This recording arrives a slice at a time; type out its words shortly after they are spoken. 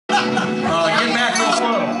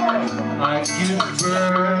I get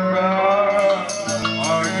burned by,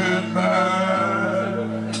 I get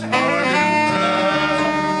mad,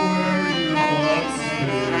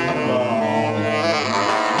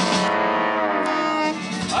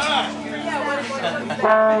 I get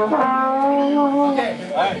mad when you want Okay.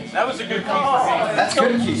 Alright, that was a good call. That's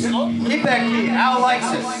good key. Keep that key. Al likes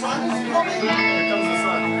it. Here comes the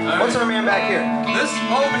sun. What's our man back here? This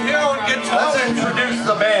over here on guitar. Let's introduce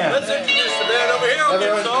the band. Let's introduce the band over here on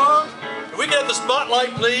guitar. Can we get the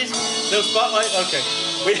spotlight, please? No spotlight? Okay.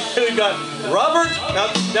 We've got Robert.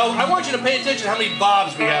 Now, I want you to pay attention to how many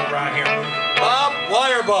Bobs we have around here. Bob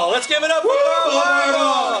Wireball. Let's give it up for Bob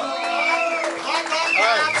Wireball.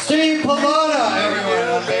 Right. Steve Pallotta, everyone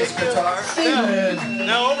on bass guitar.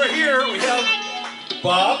 Now over here we have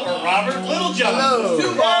Bob or Robert Littlejohn. Hello.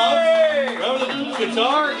 Two Bobs. Robert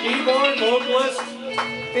guitar, keyboard, vocalist.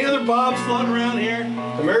 Any other Bobs floating around here?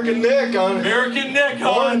 American Nick on. American Nick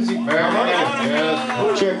on. Horn,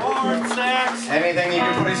 sax. Anything he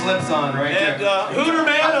can put his lips on right and there. Hooter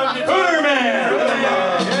Man on guitar. Hooter Man!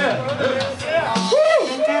 Yeah. Woo!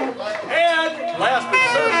 And last but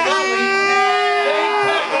certainly not least,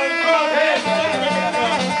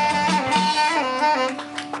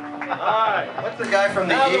 What's the guy from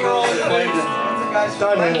the Eagles that played the... What's the guy's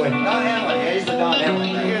Don Henley. Don Henley. Yeah, he's the Don Henley.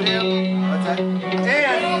 What's that?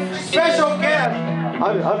 And special guest,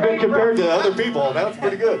 I've been compared to other people. That's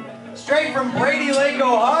pretty good. straight from Brady Lake,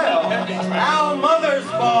 Ohio, Al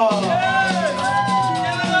Mothersbaugh.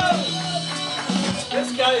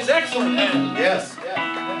 this guy is excellent, man. Yes.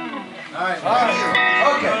 All right.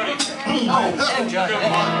 Okay.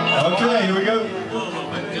 Okay, here we go.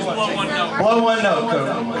 Just blow one note. Blow one note,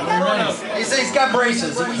 Cody. He says he's got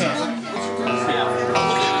braces. He can't.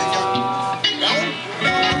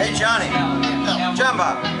 Hey, Johnny. John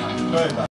Bob.